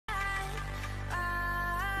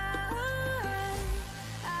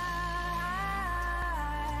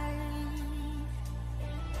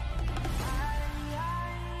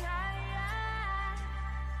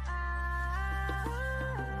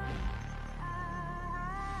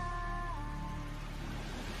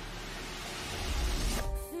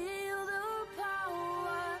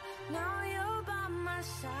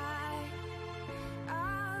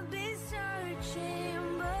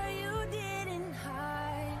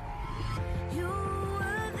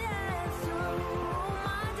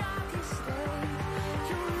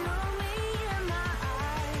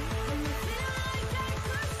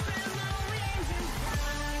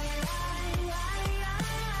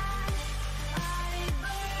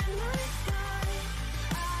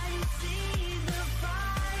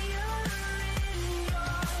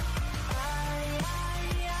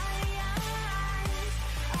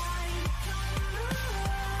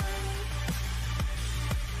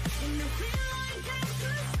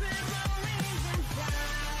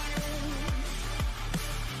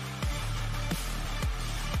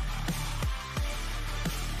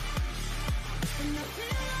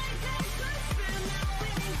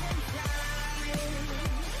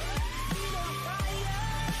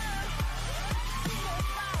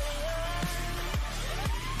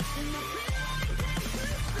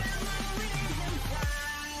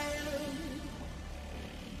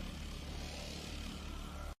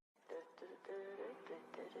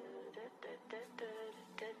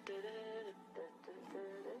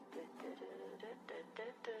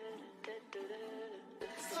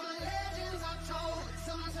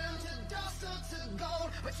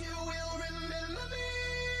But you will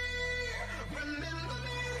remember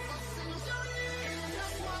me for centuries.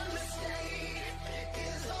 Just one mistake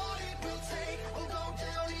is all it will take. We'll go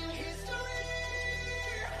down in history.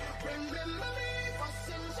 Remember me for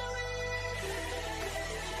centuries.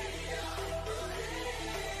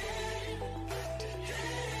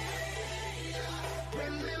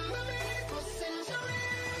 Remember me for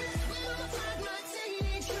centuries. Mama tied my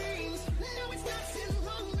teenage dreams. Now it's nothing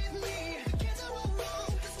wrong with me. The kids are all wrong.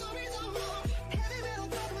 The stories are wrong.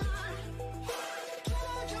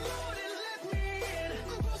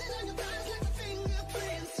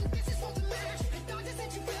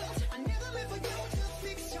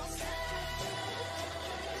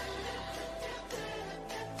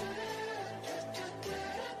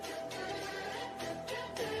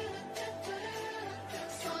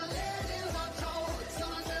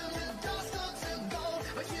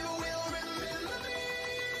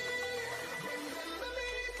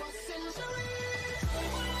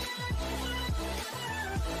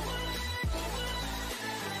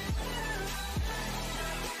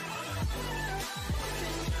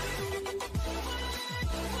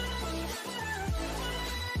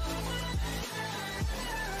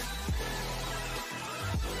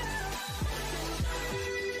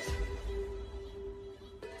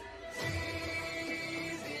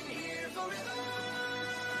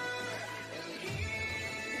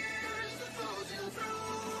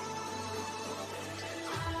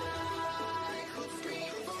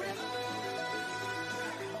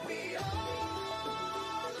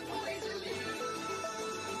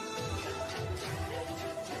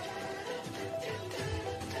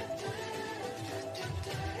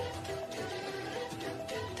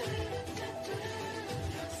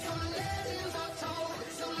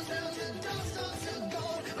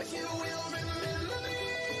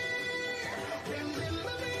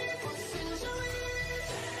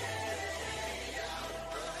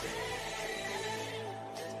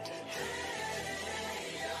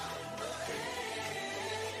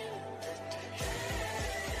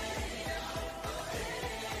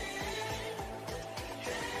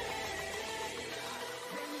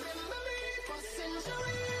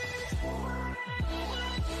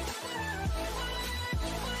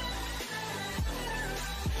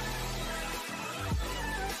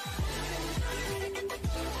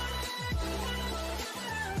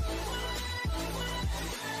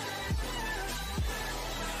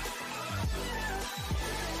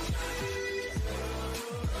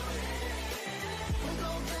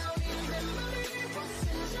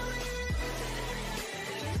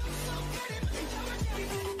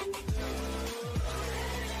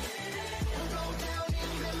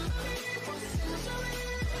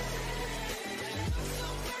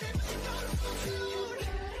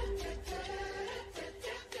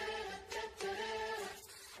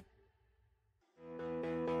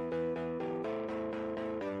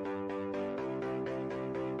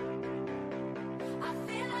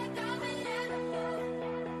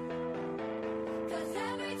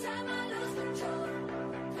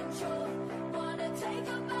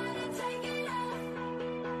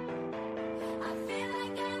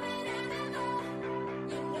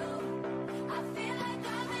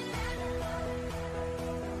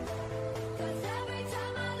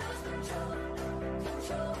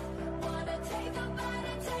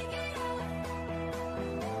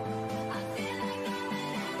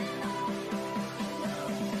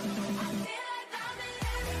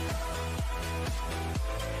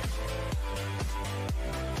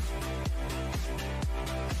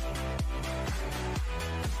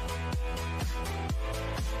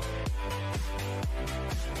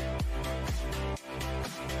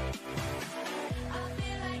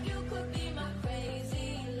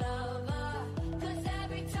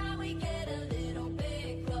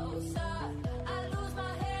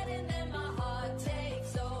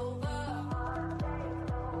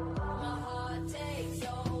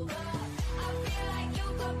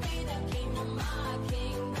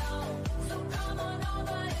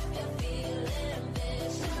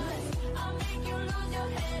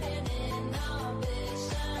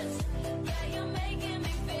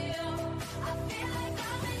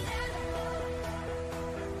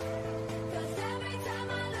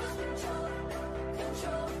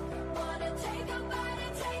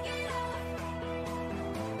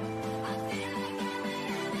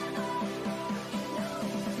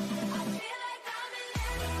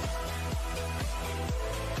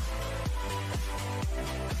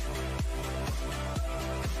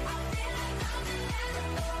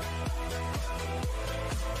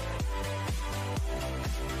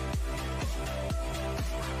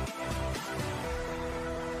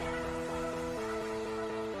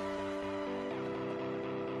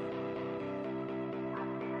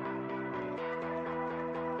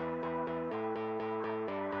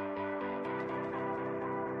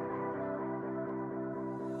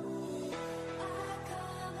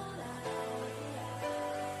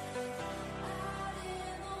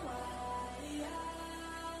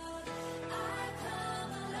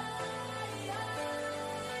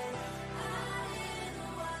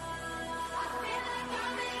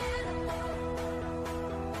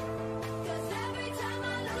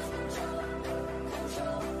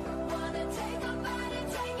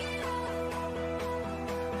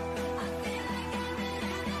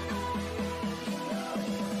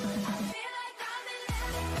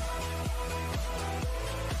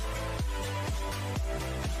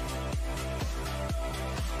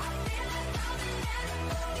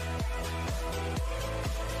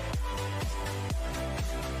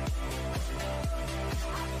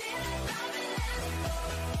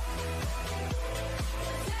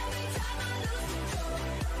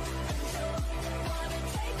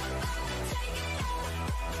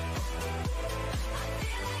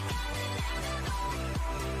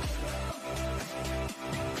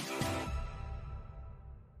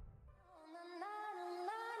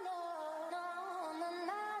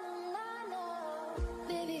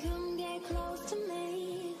 baby, come get close to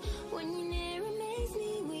me. When you're near, it makes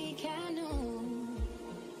me weak, I know.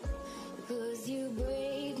 'Cause you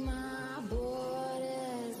break my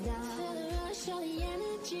borders down. Feel the rush, all the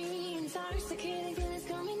energy, intoxicating feelings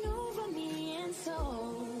coming over me, and so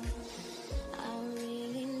I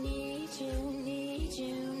really need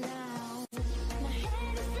you now. My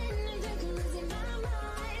head is spinning, drunk, losing my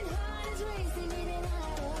mind. Heart is racing, getting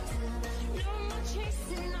out of time. No more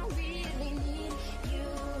chasing, I really need you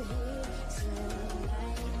here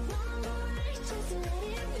tonight. One more night, just let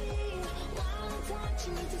it be. One more touch,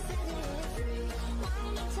 you need to set it free. One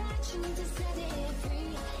more touch, you need to set it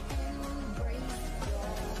free. Embrace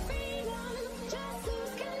your freedom, just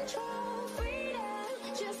lose control. Freedom,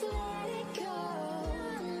 just let it go.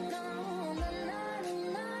 No, no, no,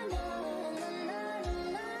 no, no, no,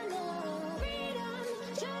 no, no. Freedom,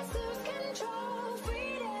 just lose control.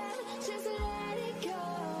 Freedom, just let it go.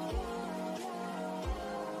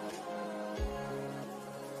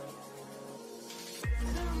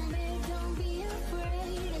 Come big, don't be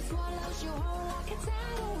afraid. It swallows you whole like a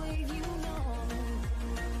tidal wave, you know.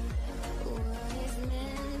 What is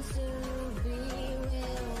meant to be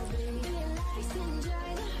will be. Relax, enjoy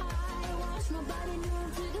the high. Watch my body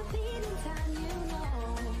move to the beat in time, you know.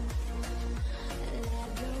 Let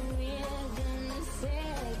the rhythm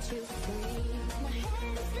set you free. My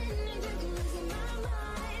head is spinning, drunk, losing my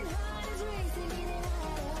mind. Heart is racing, getting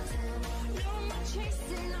out of time. No more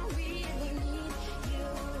chasing, I really need you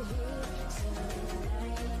here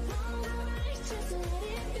tonight. One more night, just let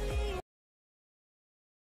it be.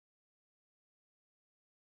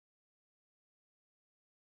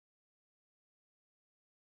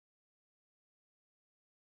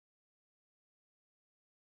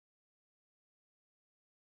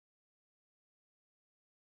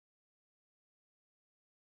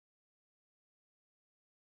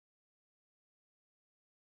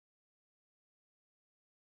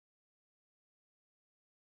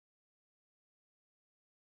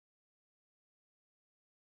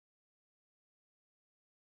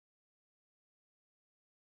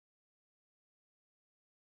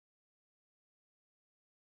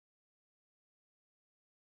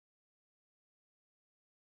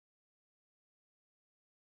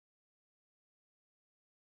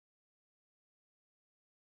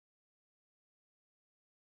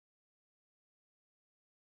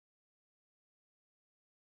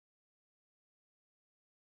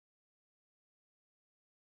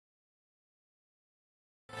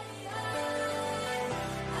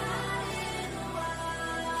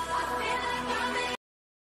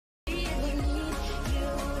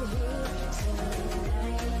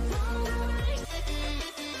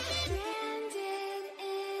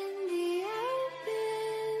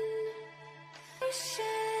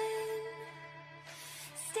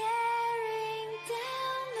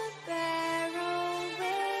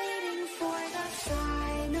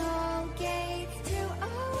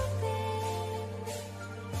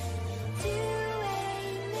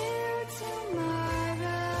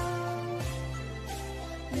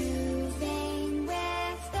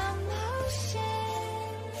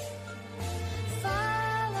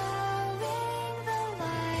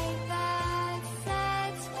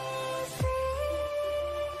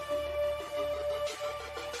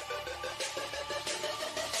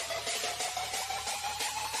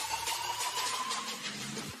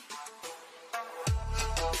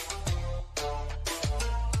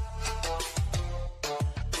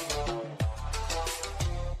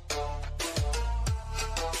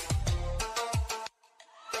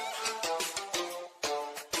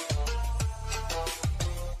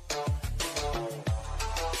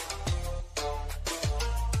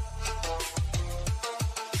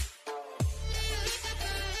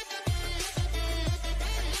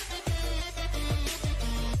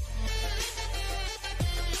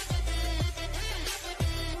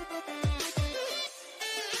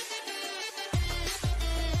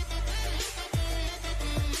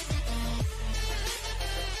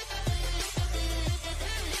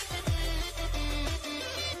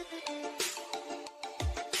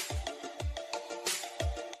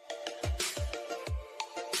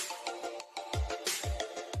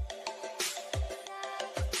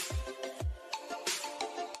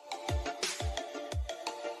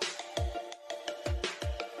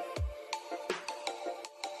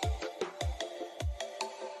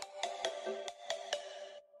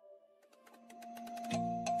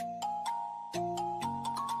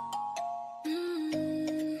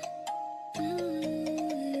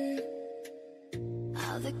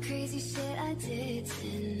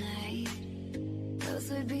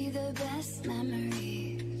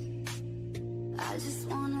 I just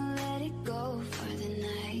wanna let it go for the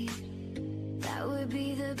night. That would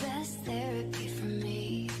be the best therapy for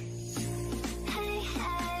me. Hey,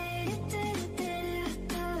 hey,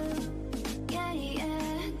 do-do-do-do-do. Yeah,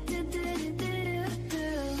 yeah, do-do-do-do-do.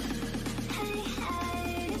 Hey,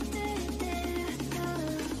 hey, do-do-do-do-do.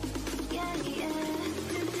 Yeah, yeah,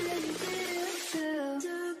 do-do-do-do-do.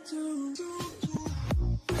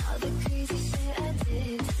 All the crazy shit I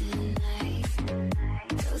did tonight,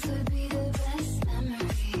 those would be the best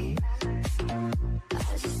memories.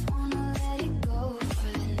 I just wanna let it go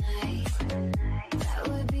for the night. That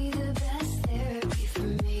would be the best therapy for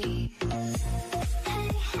me. Hey,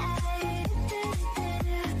 hey,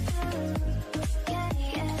 do-do-do-do-do. Yeah,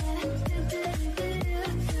 yeah,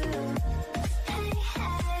 do-do-do-do-do. Hey,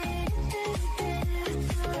 hey,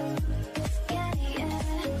 do-do-do-do-do. Yeah, yeah,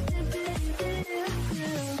 do-do-do-do-do.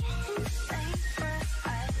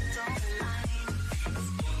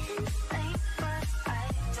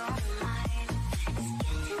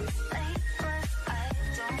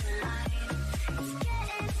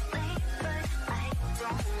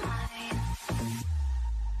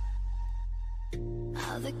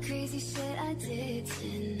 All the crazy shit I did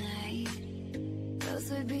tonight, those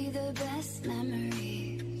would be the best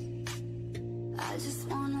memories. I just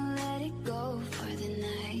wanna let it go for the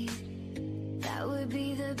night. That would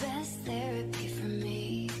be the best therapy for me.